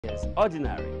It's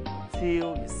ordinary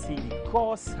till you see the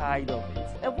core side of it.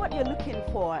 And what you're looking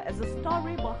for is the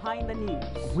story behind the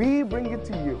news. We bring it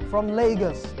to you from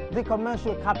Lagos, the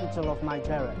commercial capital of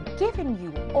Nigeria. Giving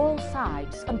you all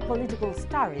sides and political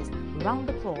stories round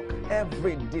the clock.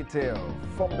 Every detail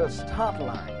from the start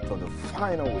line to the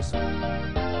final whistle.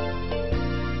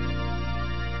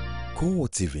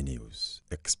 CoreTV News,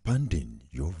 expanding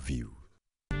your view.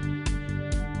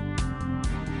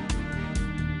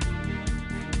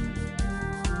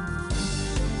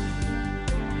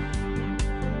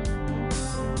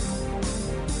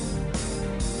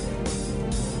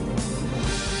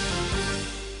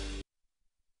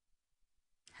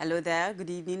 Hello there,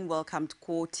 good evening. Welcome to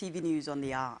CoreTV News on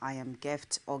the hour. I am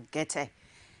Gift Ogete.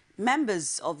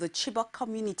 Members of the Chibok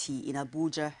community in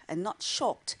Abuja are not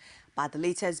shocked by the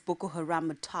latest Boko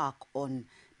Haram attack on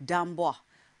Damboa,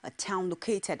 a town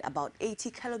located about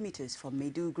 80 kilometers from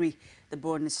Maiduguri, the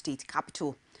Borno state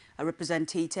capital. A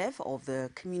representative of the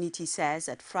community says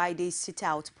at Friday's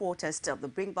sit-out protest of the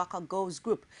Bring Back Our Girls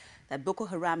group that Boko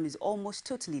Haram is almost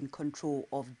totally in control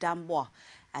of Damboa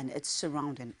and its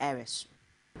surrounding areas.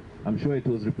 I'm sure it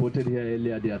was reported here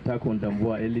earlier, the attack on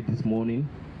Damboa early this morning.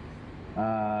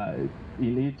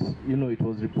 In it, it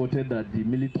was reported that the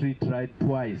military tried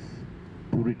twice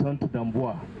to return to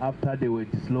Damboa after they were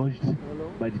dislodged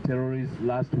by the terrorists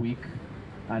last week,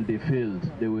 and they failed.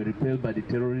 They were repelled by the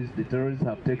terrorists. The terrorists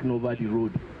have taken over the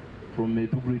road from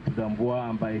Maiduguri to Damboa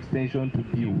and by extension to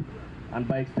Biu, and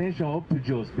by extension up to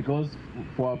Jos, because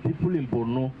for our people in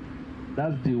Borno,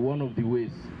 that's one of the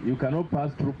ways. You cannot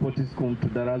pass through Potiskum to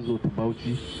Darazo to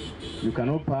Bauchi. You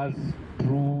cannot pass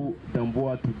through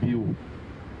Damboa to Biu,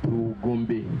 to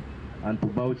Gombe, and to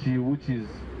Bauchi, which is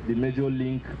the major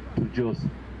link to Jos.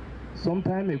 Some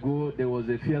time ago, there was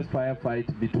a fierce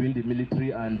firefight between the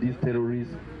military and these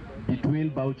terrorists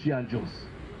between Bauchi and Jos.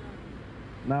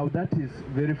 Now that is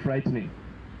very frightening.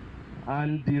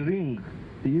 And the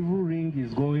evil ring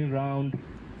is going round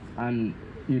and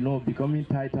becoming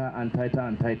tighter and tighter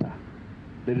and tighter.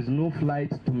 There is no flight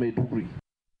to Maiduguri.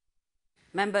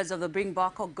 Members of the Bring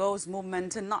Back Our Girls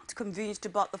movement are not convinced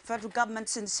about the federal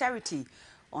government's sincerity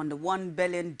on the $1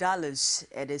 billion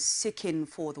it is seeking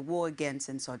for the war against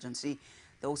insurgency.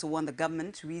 They also want the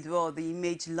government to withdraw the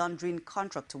image laundering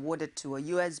contract awarded to a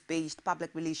US-based public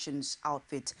relations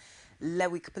outfit.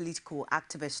 Lewick political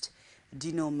activist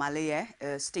Dino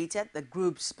Maleye stated the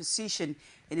group's position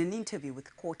in an interview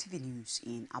with CoreTV News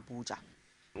in Abuja.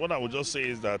 What I would just say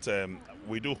is that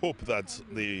we do hope that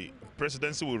the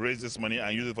presidency will raise this money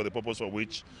and use it for the purpose for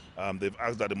which they've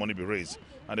asked that the money be raised.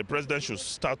 And the president should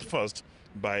start first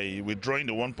by withdrawing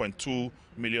the $1.2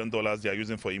 million they are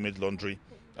using for image laundry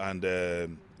and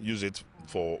use it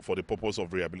for the purpose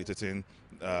of rehabilitating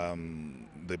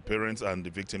the parents and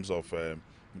the victims of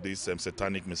this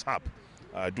satanic mishap.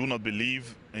 I do not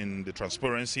believe in the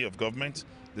transparency of government.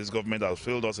 This government has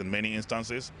failed us in many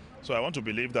instances. So I want to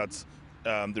believe that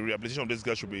the rehabilitation of this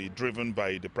guy should be driven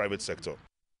by the private sector.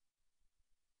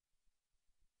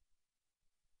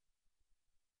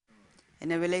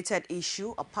 In a related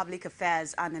issue, a public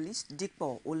affairs analyst,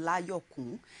 Dikpo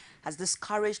Olayokun, has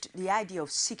discouraged the idea of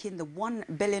seeking the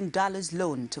 $1 billion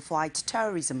loan to fight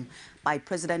terrorism by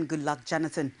President Goodluck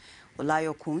Jonathan.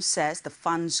 Olayokun says the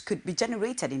funds could be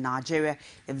generated in Nigeria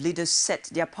if leaders set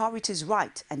their priorities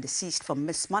right and desist from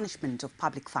mismanagement of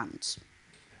public funds.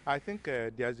 I think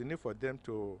there's a need for them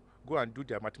to go and do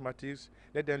their mathematics,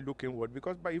 let them look inward,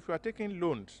 because if you are taking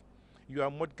loans, you are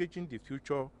mortgaging the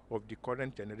future of the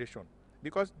current generation.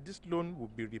 Because this loan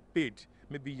will be repaid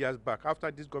maybe years back,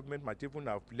 after this government might even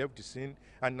have left the scene,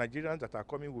 and Nigerians that are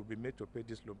coming will be made to pay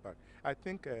this loan back. I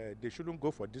think they shouldn't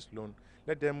go for this loan.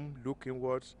 Let them look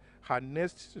inwards,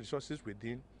 harness resources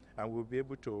within, and we'll be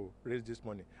able to raise this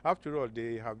money. After all,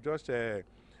 they have just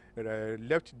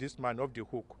left this man off the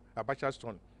hook, Abacha's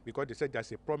son, because they said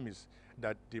there's a promise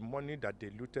that the money that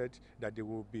they looted, that they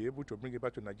will be able to bring it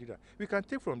back to Nigeria. We can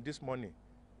take from this money,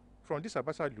 from this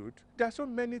Abacha loot. There are so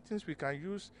many things we can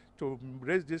use to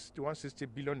raise this 160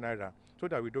 billion naira so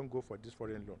that we don't go for this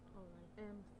foreign loan.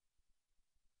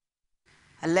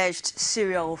 Alleged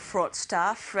serial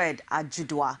fraudster Fred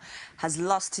Ajudwa has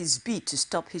lost his bid to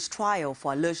stop his trial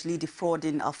for allegedly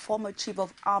defrauding a former chief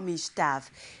of army staff,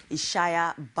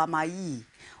 Ishaya Bamayi,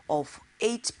 of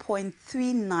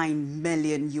 $8.39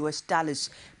 million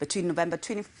between November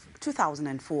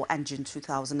 2004 and June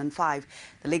 2005.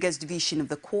 The Lagos Division of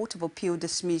the Court of Appeal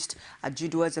dismissed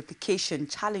Ajudwa's application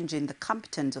challenging the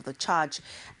competence of the charge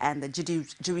and the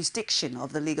jurisdiction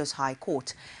of the Lagos High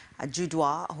Court.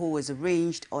 Ajudwa, who was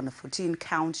arraigned on a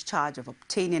 14-count charge of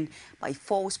obtaining by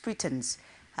false pretense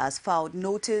has filed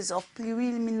notice of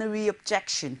preliminary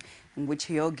objection in which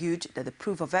he argued that the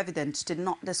proof of evidence did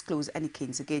not disclose any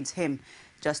case against him.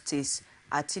 Justice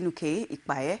Atinuke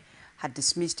Ikpaye had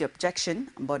dismissed the objection,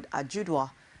 but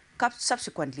Ajudwa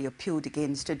subsequently appealed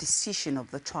against the decision of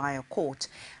the trial court.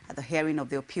 At the hearing of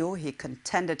the appeal, he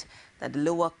contended that the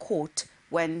lower court,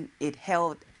 when it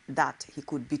held that he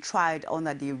could be tried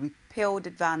under the Repealed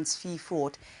Advance Fee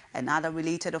Fraud and Other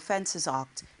Related Offences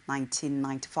Act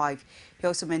 1995. He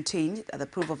also maintained that the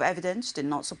proof of evidence did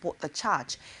not support the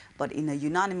charge, but in a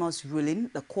unanimous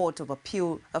ruling, the Court of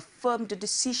Appeal affirmed the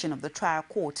decision of the trial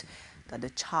court that the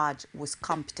charge was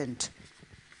competent.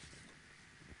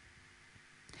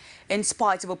 In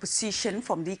spite of opposition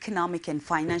from the Economic and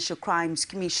Financial Crimes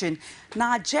Commission,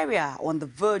 Nigeria on the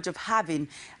verge of having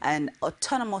an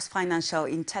autonomous financial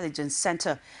intelligence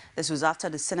center. This was after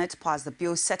the Senate passed the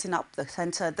bill setting up the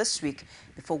center this week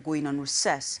before going on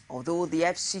recess. Although the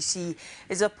FCC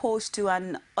is opposed to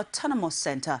an autonomous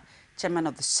center, Chairman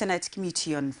of the Senate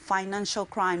Committee on Financial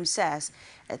Crime says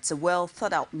it's a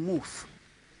well-thought-out move.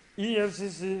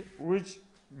 EFCC, which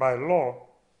by law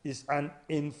is an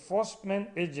enforcement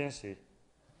agency,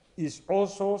 is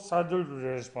also saddled with the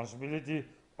responsibility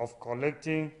of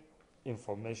collecting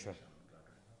information,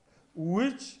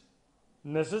 which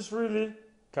necessarily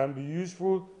can be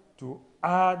useful to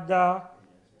other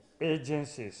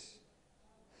agencies.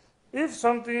 If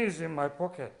something is in my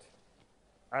pocket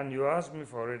and you ask me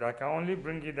for it, I can only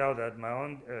bring it out at my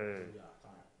own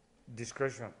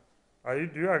discretion. Do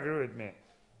you agree with me?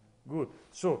 Good.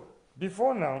 So,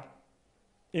 before now,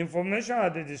 information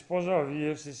at the disposal of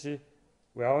EFCC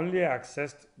were only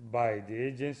accessed by the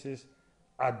agencies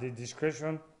at the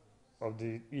discretion of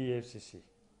the EFCC.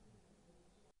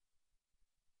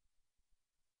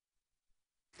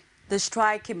 The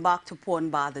strike embarked upon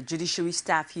by the Judiciary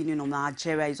Staff Union of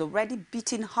Nigeria is already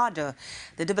beating harder.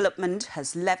 The development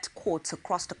has left courts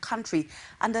across the country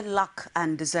under lock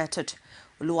and deserted.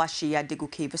 Oluwaseyi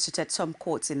Adegoke visited some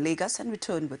courts in Lagos and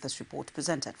returned with this report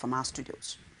presented from our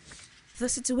studios. The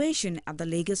situation at the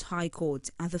Lagos High Court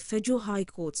and the Federal High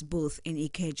Courts both in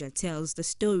Ikeja tells the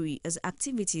story as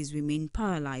activities remain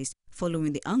paralyzed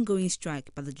following the ongoing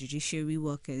strike by the judiciary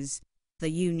workers. The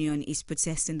union is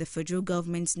protesting the federal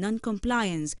government's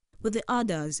non-compliance with the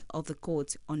orders of the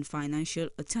court on financial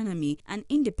autonomy and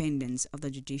independence of the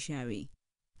judiciary.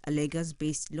 A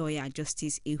Lagos-based lawyer,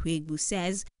 Justice Ihuegbu,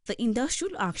 says the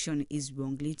industrial action is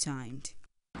wrongly timed.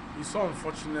 It's so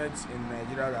unfortunate in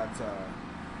Nigeria that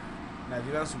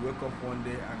Nigerians wake up one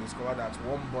day and discover that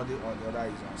one body or the other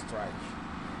is on strike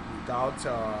without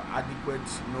adequate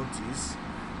notice,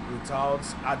 without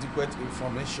adequate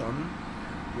information,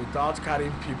 without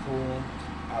carrying people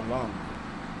along.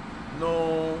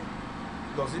 No,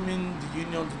 does it mean the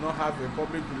union do not have a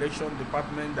public relations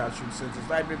department that should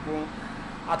sensitize people?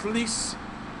 At least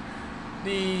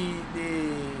the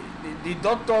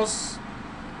doctors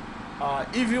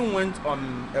even went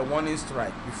on a warning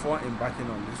strike before embarking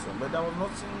on this one, but there was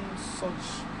nothing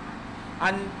such.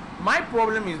 And my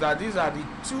problem is that these are the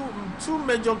two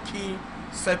major key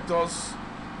sectors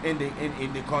in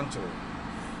the country: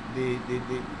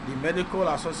 the medical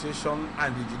association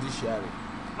and the judiciary.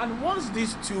 And once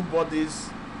these two bodies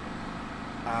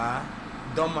are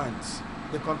dormant,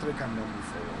 the country cannot move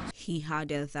forward. He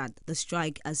added that the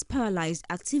strike has paralyzed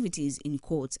activities in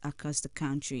courts across the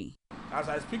country. As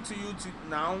I speak to you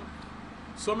now,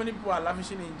 so many people are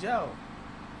lavishing in jail.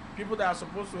 People that are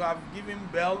supposed to have given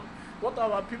bail. What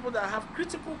about people that have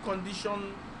critical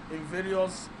condition in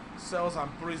various cells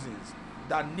and prisons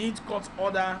that need court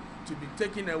order to be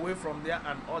taken away from there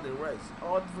and all the rest?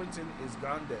 Everything is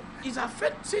grounded. It's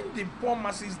affecting the poor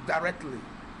masses directly.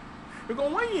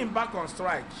 Because when you embark on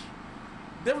strike,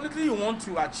 definitely you want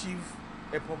to achieve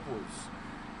a purpose.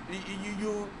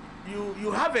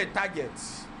 You have a target.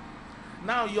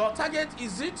 Now your target,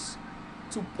 is it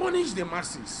to punish the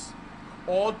masses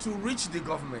or to reach the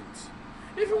government?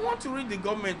 If you want to reach the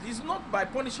government, it's not by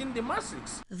punishing the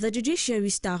masses. The Judiciary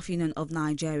Staff Union of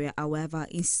Nigeria, however,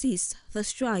 insists the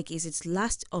strike is its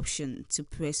last option to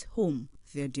press home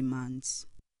their demands.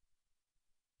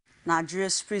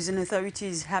 Nigeria's prison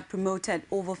authorities have promoted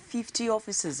over 50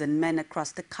 officers and men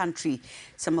across the country.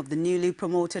 Some of the newly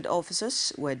promoted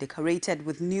officers were decorated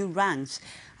with new ranks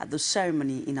at the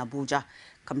ceremony in Abuja.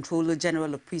 Comptroller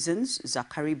General of Prisons,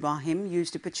 Zakari Ibrahim,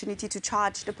 used the opportunity to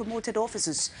charge the promoted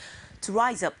officers to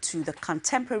rise up to the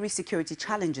contemporary security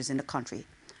challenges in the country.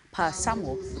 Per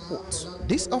Samuel reports.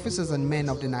 These officers and men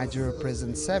of the Nigeria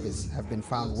Prison Service have been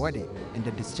found worthy in the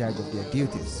discharge of their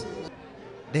duties.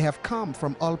 They have come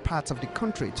from all parts of the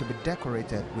country to be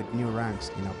decorated with new ranks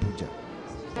in Abuja.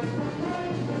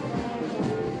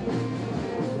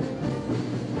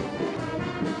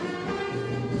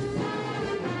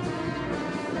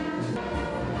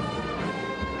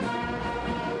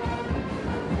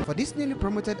 For this newly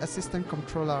promoted Assistant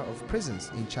Comptroller of Prisons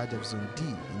in charge of Zone D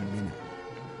in Mina,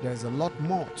 there is a lot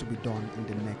more to be done in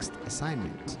the next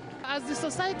assignment. As the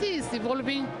society is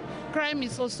evolving, crime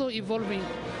is also evolving.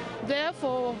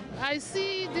 Therefore, I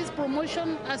see this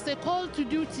promotion as a call to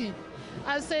duty,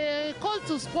 as a call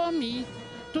to spur me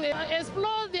to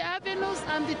explore the avenues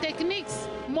and the techniques,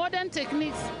 modern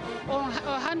techniques on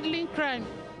handling crime,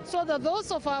 so that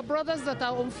those of our brothers that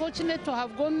are unfortunate to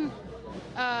have gone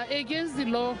against the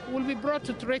law will be brought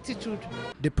to rectitude.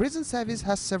 The prison service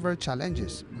has several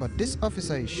challenges, but this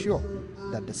officer is sure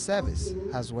that the service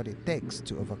has what it takes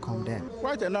to overcome them.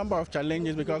 Quite a number of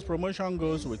challenges, because promotion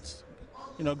goes with,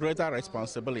 greater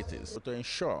responsibilities to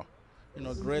ensure,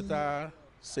 greater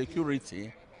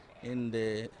security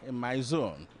in my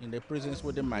zone, in the prisons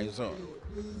within my zone.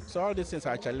 So all these things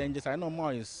are challenges. I know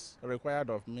more is required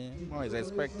of me, more is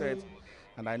expected,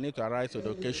 and I need to arise to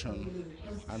the occasion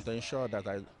and to ensure that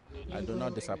I do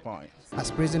not disappoint. As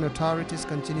prison authorities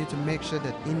continue to make sure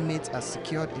that inmates are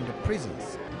secured in the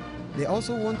prisons, they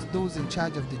also want those in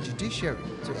charge of the judiciary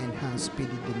to enhance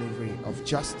speedy delivery of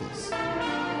justice.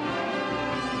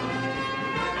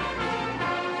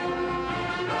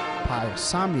 Pius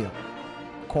Samuel,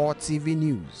 CoreTV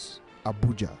News,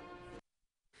 Abuja.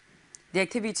 The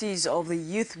activities of the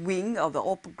youth wing of the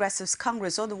All Progressives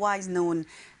Congress, otherwise known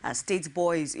as State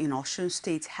Boys in Osun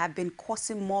State, have been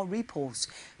causing more ripples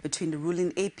between the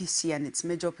ruling APC and its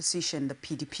major opposition, the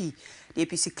PDP. The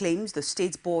APC claims the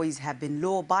State Boys have been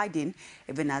law-abiding,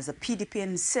 even as the PDP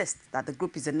insists that the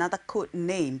group is another code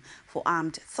name for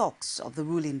armed thugs of the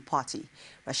ruling party.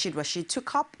 Rashid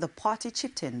took up the party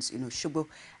chieftains in Osogbo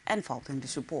and filed in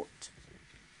this report.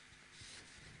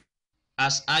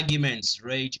 As arguments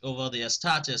rage over their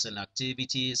status and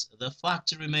activities, the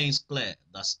fact remains clear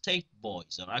that State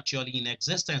Boys are actually in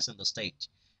existence in the state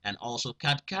and also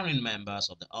card-carrying members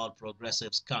of the All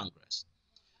Progressives Congress.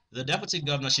 The deputy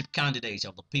governorship candidate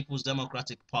of the People's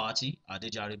Democratic Party,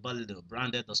 Adejare Baldo,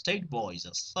 branded the State Boys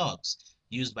as thugs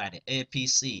used by the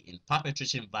APC in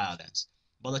perpetrating violence.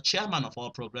 But the chairman of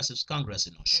All Progressives Congress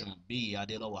in Osun, B.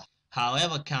 Adelowa,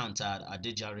 however, countered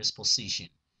Adejare's position.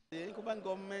 The incumbent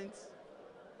government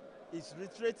is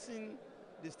reiterating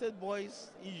the State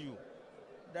Boys issue.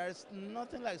 There is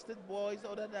nothing like State Boys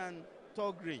other than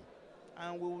thuggery,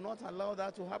 and we will not allow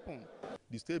that to happen.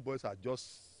 The State Boys are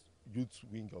just youth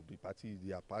wing of the party.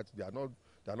 They are not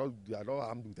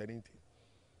armed with anything.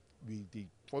 They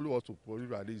follow us to police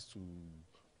rallies to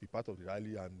be part of the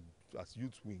rally and as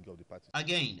youth wing of the party.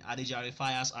 Again, Adejare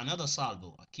fires another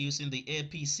salvo, accusing the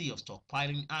APC of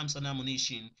stockpiling arms and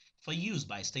ammunition for use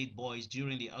by State Boys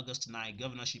during the August 9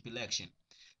 governorship election.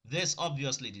 This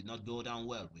obviously did not go down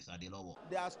well with Adelowo.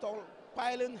 They are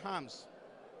stockpiling arms.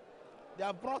 They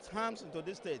have brought arms into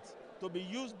this state to be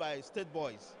used by State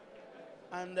Boys,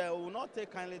 and we will not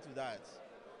take kindly to that.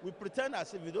 We pretend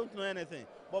as if we don't know anything,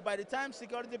 but by the time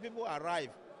security people arrive,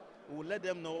 we will let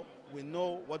them know we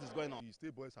know what is going on. The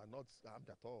State Boys are not armed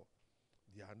at all.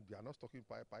 They are not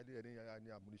stockpiling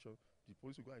any ammunition. The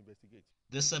police will go and investigate.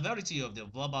 The severity of the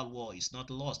verbal war is not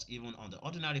lost even on the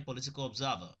ordinary political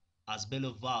observer, as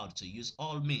Bello vowed to use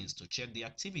all means to check the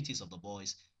activities of the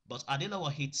boys, but Adelowo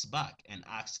hits back and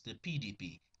asks the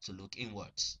PDP to look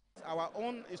inwards. Our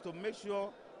own is to make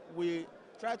sure we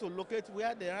try to locate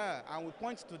where they are and we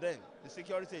point to them, the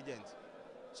security agents.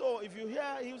 So if you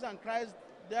hear hues and cries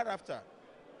thereafter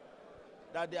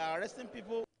that they are arresting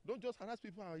people, don't just harass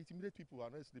people and intimidate people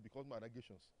unless they become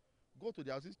allegations. Go to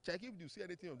their houses, check if you see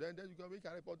anything of them, then you can make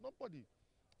a report.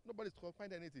 Nobody's going to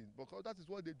find anything, because that is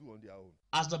what they do on their own.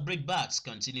 As the brickbats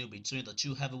continue between the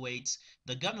two heavyweights,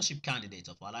 the governorship candidate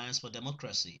of Alliance for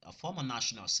Democracy, a former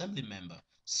National Assembly member,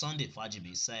 Sunday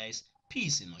Fajibi, says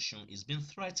peace in Osun is being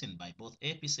threatened by both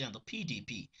APC and the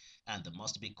PDP, and they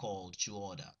must be called to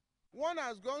order. One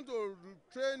has gone to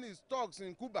train his thugs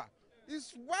in Cuba.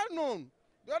 It's well known.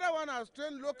 The other one has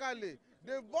trained locally.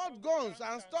 They bought guns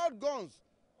and stored guns.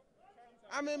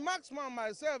 I'm a marksman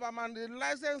myself. I'm a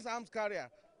licensed arms carrier.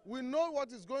 We know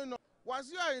what is going on.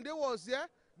 Wasiu Ayinde was here.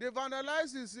 They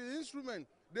vandalized his instrument.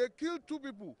 They killed 2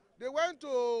 people. They went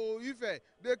to Ife.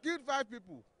 They killed 5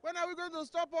 people. When are we going to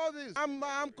stop all this? I'm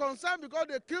concerned because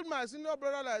they killed my senior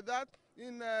brother like that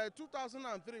in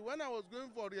 2003 when I was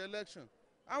going for re-election.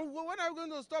 And when are we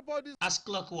going to stop all this? As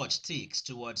clockwatch ticks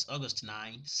towards August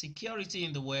 9, security,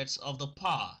 in the words of the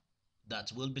power,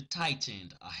 that will be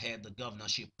tightened ahead the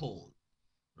governorship poll.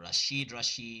 Rashid,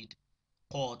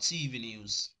 CoreTV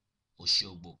News,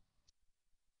 Osogbo.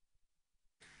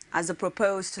 As the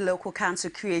proposed local council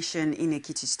creation in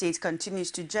Ekiti State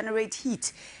continues to generate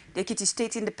heat, the Ekiti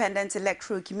State Independent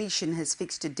Electoral Commission has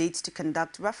fixed a date to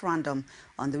conduct referendum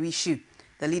on the issue.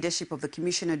 The leadership of the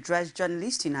commission addressed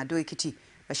journalists in Ado-Ekiti.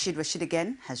 Rashid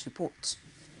again has reports.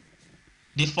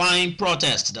 Defying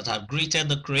protests that have greeted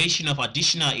the creation of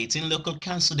additional 18 local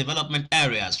council development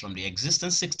areas from the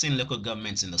existing 16 local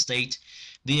governments in the state,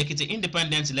 the Ekiti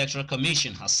Independent Electoral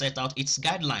Commission has set out its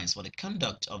guidelines for the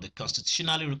conduct of the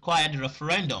constitutionally required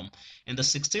referendum in the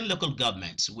 16 local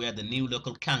governments where the new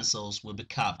local councils will be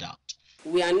carved out.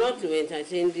 We are not to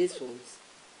entertain these ones,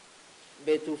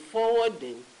 but to forward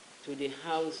them to the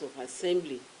House of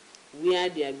Assembly where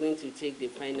they are going to take the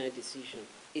final decision.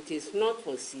 It is not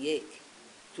for CIEC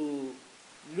to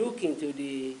look into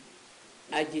the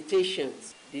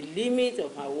agitations. The limit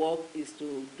of our work is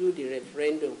to do the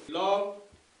referendum. Law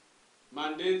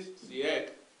mandates CIEC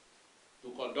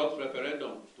to conduct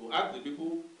referendum to ask the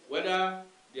people whether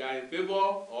they are in favor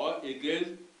or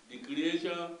against the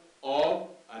creation of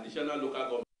additional local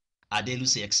government.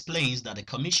 Adelusi explains that the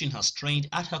commission has trained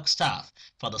ad hoc staff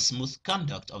for the smooth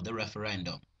conduct of the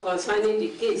referendum. Concerning the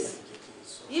case,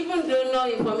 even though no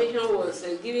information was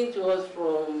given to us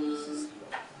from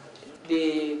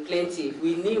the plaintiff,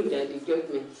 we knew that the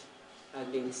judgment had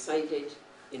been decided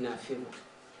in our favor,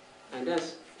 and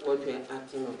that's what we are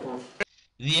acting upon.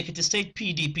 The Ekiti State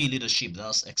PDP leadership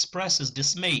thus expresses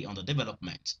dismay on the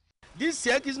development. This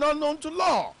CIEC is not known to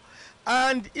law,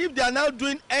 and if they are now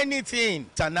doing anything,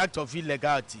 it's an act of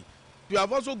illegality. We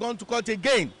have also gone to court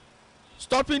again,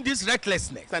 stopping this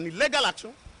recklessness. It's an illegal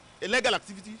action, illegal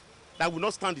activity that will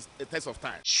not stand the test of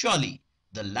time. Surely,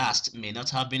 the last may not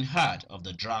have been heard of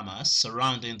the dramas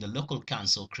surrounding the local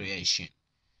council creation.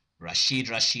 Rashid,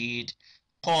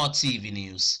 CoreTV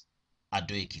News,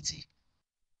 Ado-Ekiti.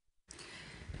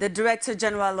 The Director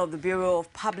General of the Bureau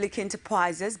of Public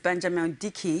Enterprises, Benjamin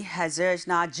Dickey, has urged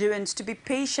Nigerians to be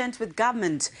patient with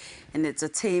government in its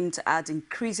attempt at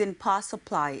increasing power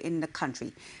supply in the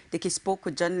country. Dickey spoke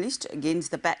with journalists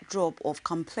against the backdrop of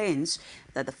complaints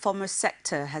that the former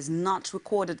sector has not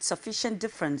recorded sufficient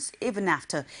difference even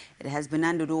after it has been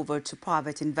handed over to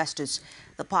private investors.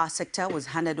 The power sector was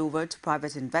handed over to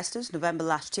private investors November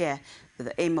last year with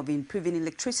the aim of improving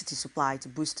electricity supply to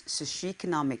boost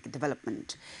socio-economic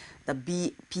development. The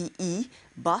BPE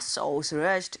boss also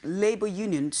urged labor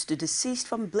unions to desist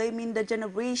from blaming the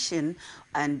generation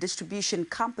and distribution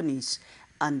companies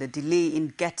and the delay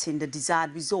in getting the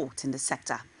desired result in the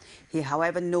sector. He,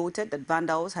 however, noted that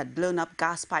vandals had blown up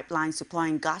gas pipelines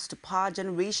supplying gas to power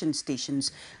generation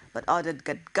stations, but added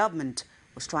that government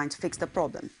was trying to fix the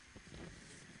problem.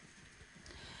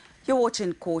 You're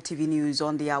watching CoreTV News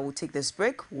on the hour. We'll take this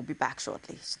break. We'll be back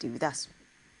shortly. Stay with us.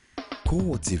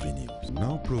 CoreTV News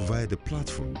now provide a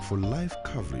platform for live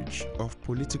coverage of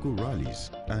political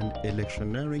rallies and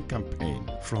electioneering campaign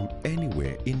from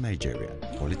anywhere in Nigeria.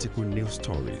 Political news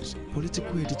stories,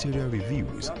 political editorial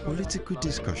reviews, political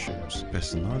discussions,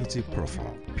 personality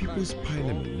profile, People's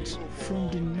Parliament from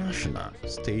the National,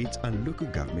 State and Local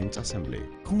Government Assembly.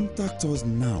 Contact us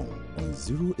now on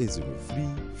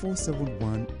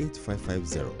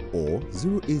 0803-471-8550 or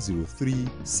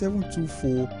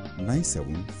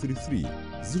 0803-724-9733.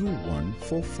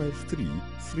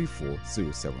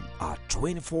 01453-3407. Our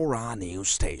 24-hour news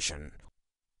station.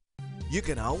 You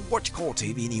can now watch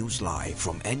CoreTV News live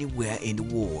from anywhere in the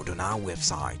world on our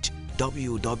website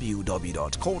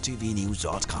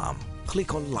www.coretvnews.com.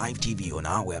 Click on Live TV on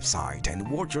our website and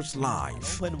watch us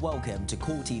live. And welcome to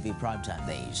CoreTV Primetime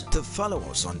Days. To follow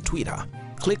us on Twitter,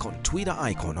 click on Twitter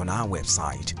icon on our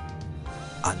website.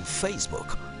 On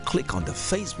Facebook, click on the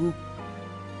Facebook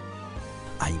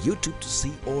and YouTube to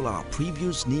see all our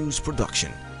previous news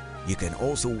production. You can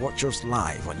also watch us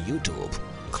live on YouTube.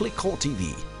 Click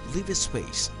CoreTV, leave a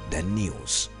space, then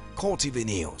News. CoreTV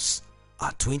News,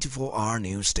 our 24-hour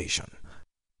news station.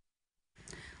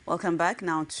 Welcome back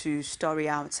now to story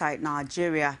outside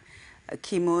Nigeria.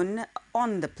 Ki-moon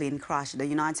on the plane crash. The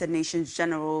United Nations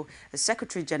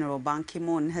Secretary General Ban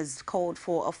Ki-moon has called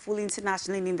for a full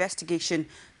international investigation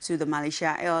to the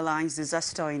Malaysia Airlines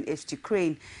disaster in East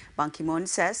Ukraine. Ban Ki-moon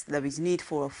says there is need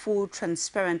for a full,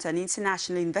 transparent and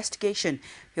international investigation.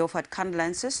 He offered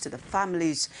condolences to the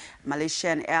families.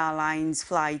 Malaysian Airlines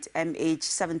flight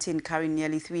MH17 carrying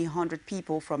nearly 300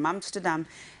 people from Amsterdam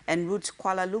en route to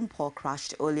Kuala Lumpur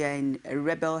crashed earlier in a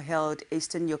rebel-held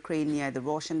eastern Ukraine near the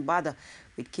Russian border,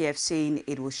 with Kiev saying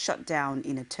it was shot down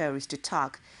in a terrorist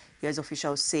attack. US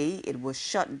officials say it was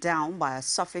shot down by a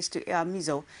surface-to-air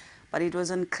missile, but it was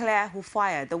unclear who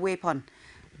fired the weapon.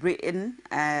 Britain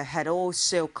had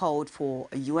also called for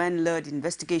a UN-led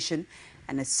investigation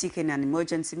and is seeking an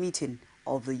emergency meeting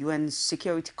of the UN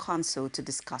Security Council to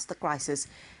discuss the crisis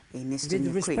in eastern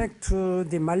Ukraine. With respect to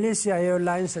the Malaysia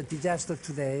Airlines disaster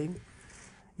today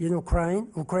in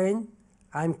Ukraine,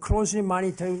 I'm closely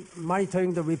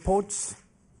monitoring the reports,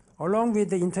 along with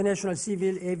the International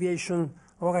Civil Aviation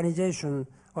Organization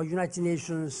or United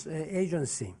Nations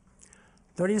agency.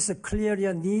 There is a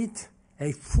clear need,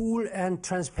 a full and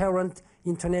transparent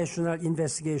international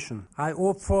investigation. I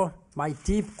offer my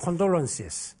deep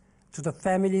condolences to the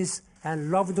families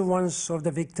and loved ones of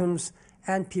the victims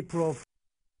and people of.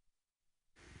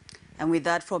 And with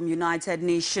that from United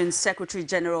Nations Secretary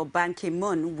General Ban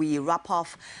Ki-moon, we wrap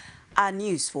off our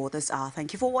news for this hour.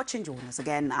 Thank you for watching. Join us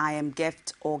again. I am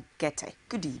Gift Ogete.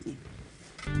 Good evening.